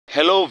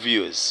Hello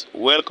viewers,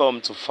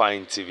 welcome to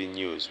Fine TV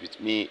News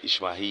with me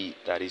Ishmahi,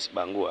 that is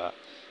Bambara,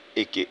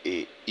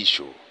 aka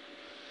Isho.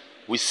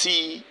 We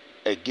see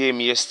a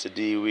game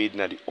yesterday with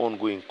the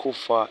ongoing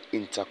COFA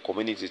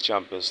Inter-Community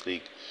Champions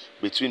League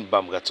between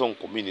Bambara Tong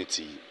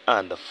community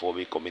and the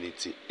Fobe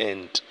community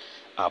end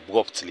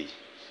abruptly,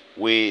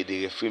 where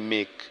the referee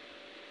make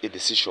a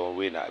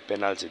decision, a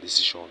penalty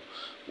decision,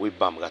 where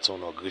Bambara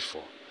Tong agree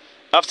for.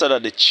 After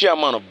that, the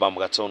chairman of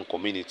Bambara Tong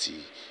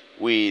community,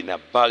 where a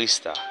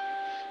barrister,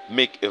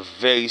 make a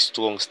very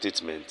strong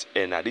statement,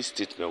 and this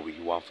statement we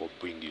want to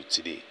bring you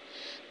today.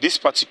 This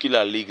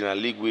particular league, a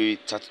league where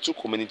 32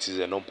 communities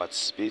don't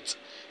participate,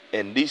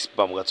 and this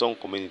Bambara Tong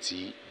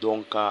community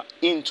don't come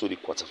into the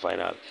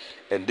quarterfinal,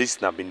 and this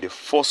has been the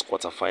first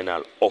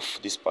quarterfinal of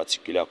this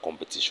particular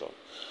competition.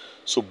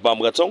 So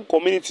Bambara Tong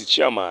community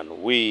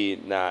chairman, we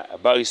na a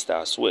barrister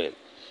as well,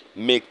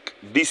 make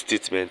this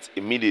statement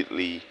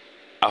immediately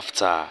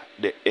after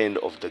the end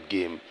of the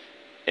game.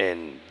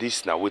 And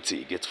this now what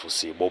you get for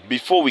say. But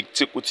before we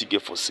take what you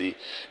get for say,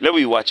 let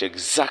me watch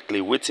exactly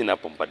what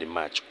happened by the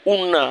match.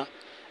 Una,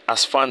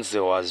 as fans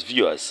or as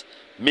viewers,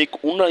 make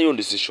una your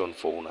decision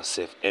for una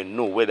self and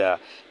know whether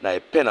na a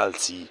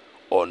penalty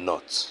or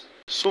not.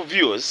 So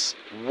viewers,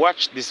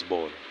 watch this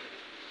ball,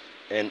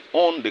 and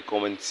on the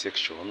comment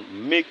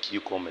section, make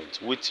you comment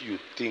what you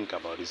think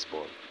about this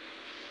ball.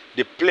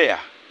 The player,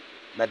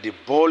 na the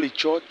ball in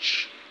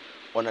church,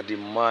 or na the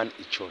man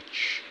in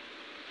church.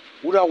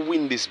 Who that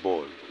win this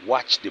ball?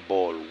 Watch the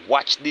ball.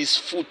 Watch this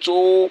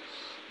photo.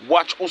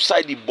 Watch who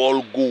side the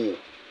ball go.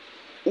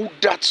 Who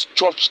that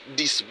touch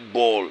this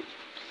ball?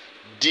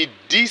 Did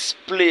this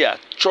player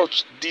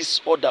touch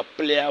this other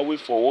player away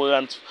for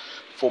warrant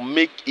for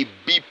make a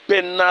big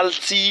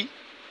penalty?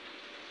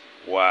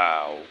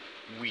 Wow.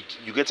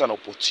 You get an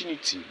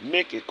opportunity.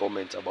 Make a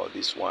comment about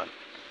this one.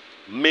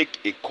 Make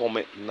a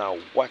comment now.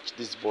 Watch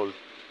this ball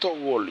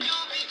thoroughly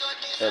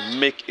and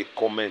make a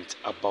comment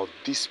about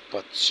this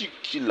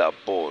particular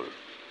ball.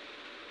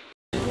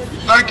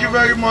 Thank you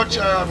very much,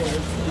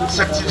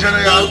 Secretary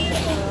General,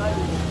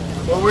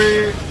 for the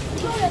way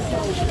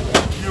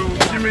you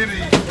give me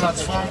the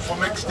platform for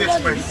make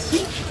statements.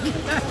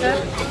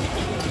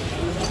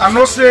 I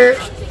know say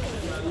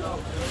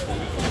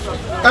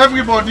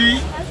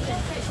everybody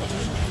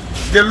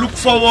they look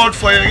forward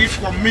for a reef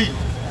from me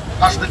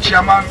as the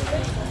chairman.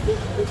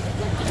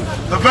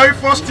 The very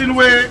first thing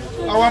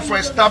I want to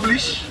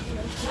establish,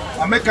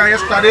 I make it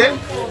yesterday,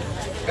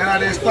 and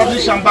I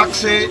establish and back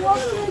say,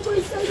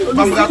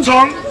 Bambara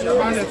Tong.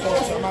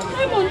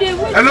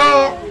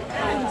 Hello,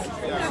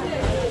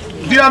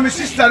 dear my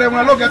sister, they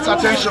will not get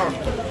attention.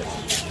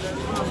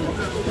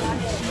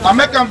 I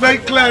make them very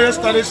clear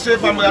yesterday, say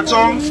Bambara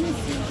Tong,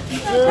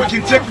 we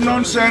can take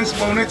nonsense,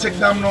 but we don't take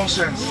damn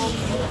nonsense.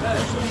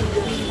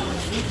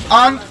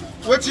 And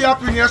what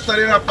happened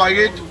yesterday in a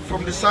parade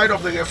from the side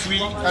of the referee,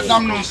 that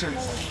damn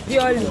nonsense.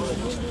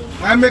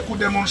 I make you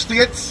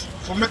demonstrate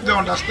for make them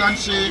understand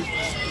say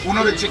we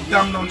know they take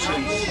damn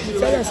nonsense.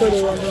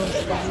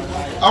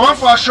 I want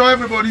to assure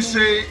everybody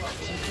say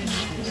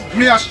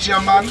me as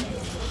chairman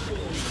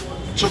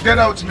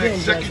together with my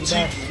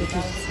executive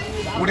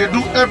we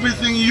do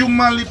everything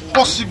humanly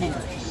possible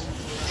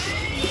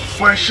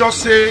for ensure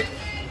say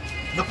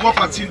the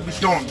proper thing be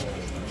done.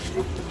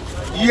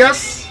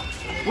 Yes,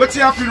 what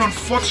happened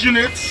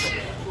unfortunate,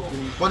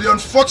 but the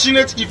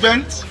unfortunate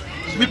event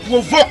be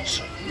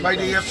provoked by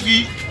the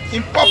referee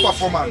in poor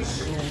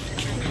performance.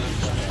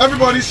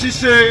 Everybody see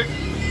say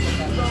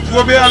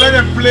we'll be let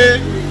them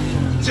play,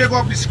 take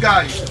up the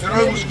sky. They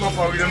don't even score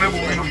for it, they never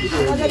win.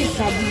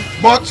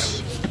 But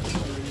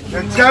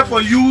they try to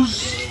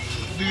use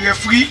the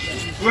referee.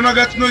 We don't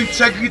get no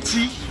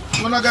integrity,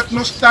 we don't get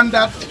no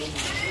standard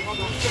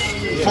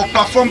for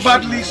perform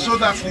badly so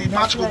that the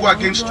match will go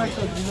against you.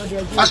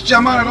 As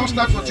chairman, I don't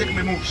start to take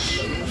my moves.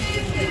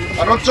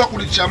 I don't talk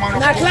with the chairman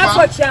of COFA. No clap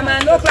for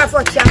chairman, no clap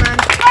for chairman.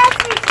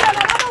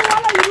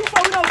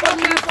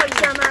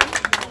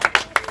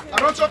 I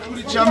don't talk to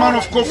the chairman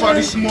of COFA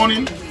this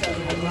morning.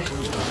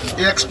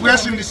 He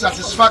expressed him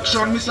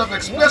dissatisfaction. Myself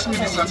expressed me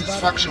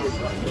dissatisfaction.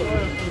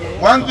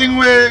 One thing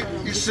where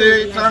he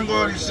say, thank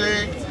God, he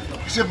say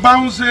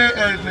bounce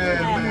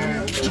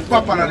and to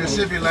Papa and they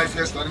save your life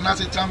yesterday. And I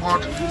say thank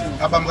God,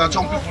 Bambara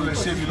Tong people they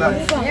save your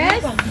life.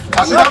 Yes.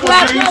 I said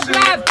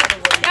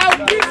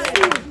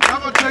I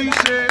will tell you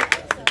say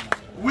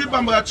we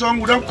Bambara Tong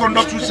we don't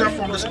conduct ourselves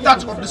from the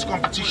start of this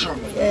competition.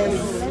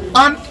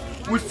 And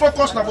we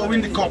focus on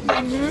win the cup.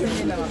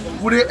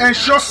 We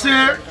ensure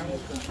say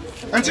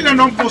until they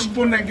don't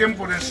postpone the game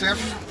for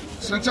themselves.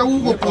 So until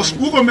we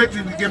go make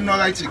the game not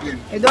right again.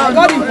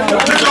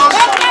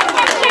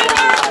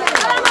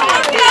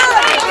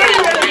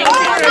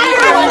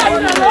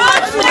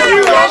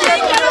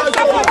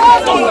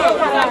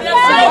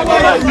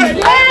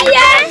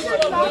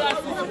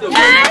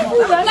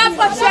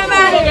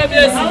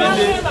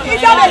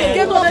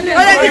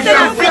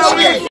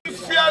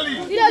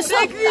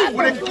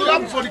 When they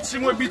clap for the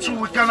team we beat you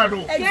with Canada.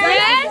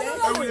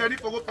 Yes. And we ready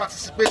for go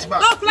participate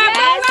back. Clap.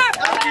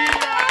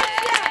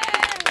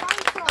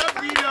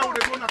 Every year we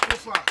go to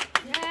COFA.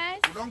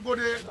 don't go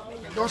there,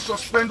 they don't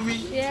suspend we.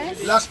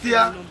 Yes. Last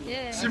year,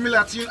 Yeah.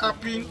 similar thing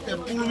happened,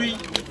 and pull we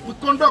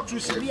conduct we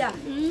say. Yeah.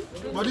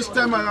 But this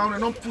time around, they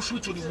don't push we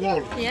to the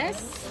wall.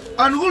 Yes.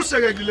 And rules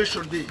and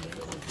regulation day.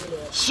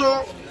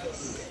 So,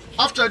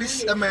 after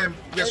this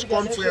press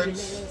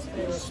conference,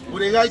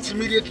 we write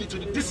immediately to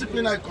the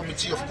disciplinary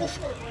committee of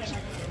COFA.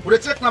 We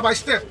take now by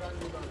step.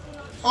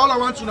 All I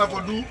want to know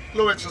for do,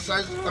 low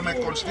exercise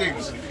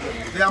constraints.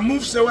 There are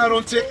moves that we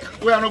don't take,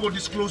 we are not going to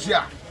disclose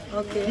here.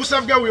 Okay. We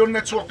have got our own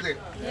network there.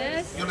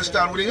 Yes. You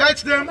understand? We write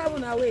them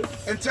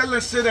and tell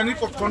them say they need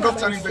to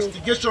conduct an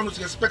investigation with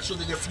respect to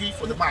the referee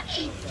for the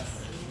match.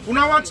 We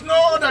don't want no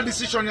other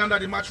decision under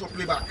the match for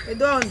playback. We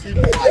don't.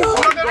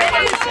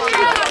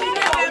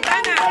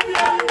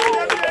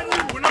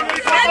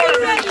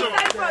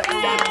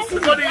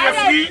 Because the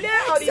referee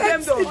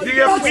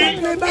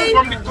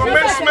from the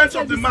commencement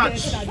of the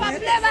match,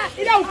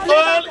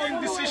 all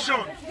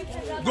indecision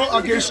go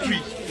against we.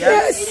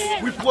 Yes.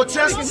 We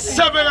protest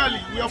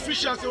severally. We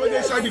officials when they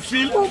inside the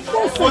field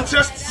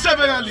protest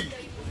severally.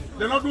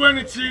 They don't do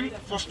anything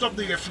for stop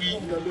the referee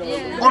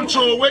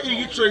until when he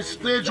reaches a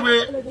stage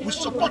where we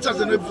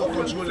supporters are able to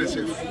control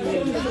themselves.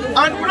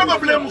 And we don't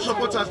blame who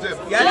supporters them.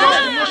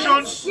 Because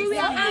emotions,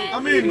 I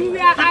mean,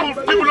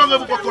 people don't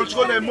able to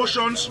control their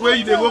emotions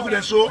where they work with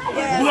them so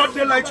blood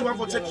daylight to want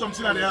to take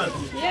something at the hand.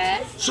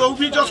 So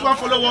we just want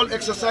to follow all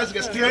exercise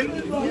restraint,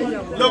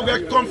 now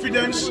get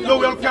confidence, now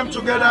we all come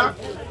together,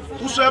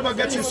 whosoever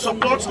gets in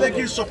support, they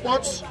give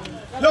support.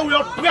 Now we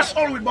all press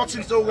all with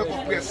buttons, so we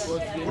will press.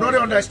 We don't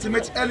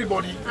underestimate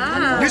anybody.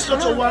 This is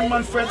not a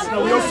one-man fight,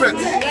 now we all fight.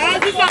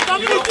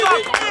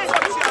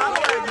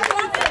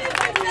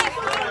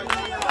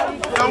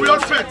 Now we all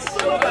fight.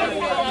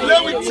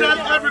 Let me tell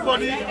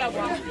everybody,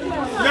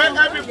 let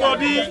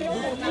everybody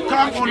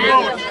come on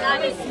board.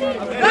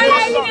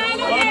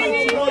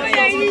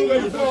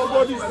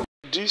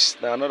 This is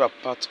another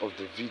part of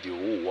the video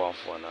we want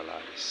to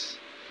analyze.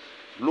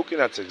 Looking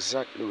at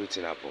exactly what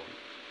happened,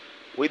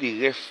 where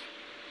the ref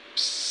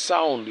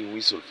sound the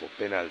whistle for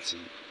penalty,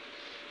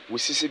 we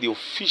see the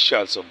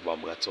officials of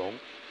Bambara Tong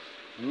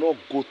not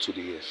go to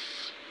the ref.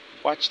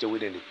 Watch the way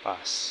they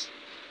pass.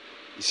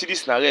 You see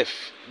this na ref.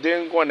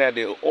 Then go there,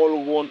 they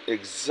all want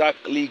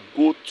exactly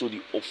go to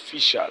the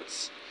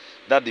officials.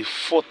 That the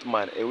fourth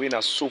man and win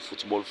a so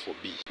football for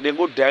B. They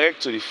go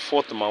direct to the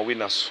fourth man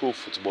win a so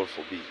football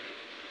for B.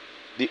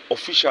 The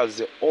officials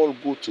they all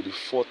go to the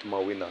fourth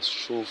man win a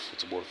so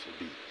football for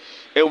B.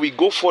 And we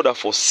go further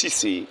for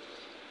CC.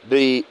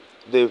 The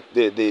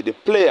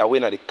player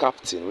when the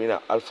captain when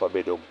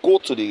alphabet go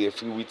to the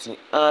referee with his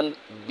hand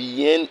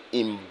behind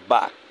him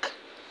back.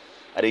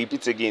 I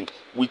repeat again,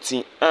 with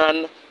his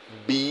hand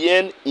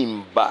behind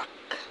him back.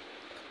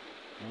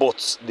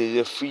 But the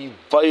referee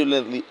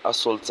violently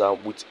assaults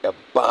him with a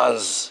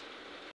buzz.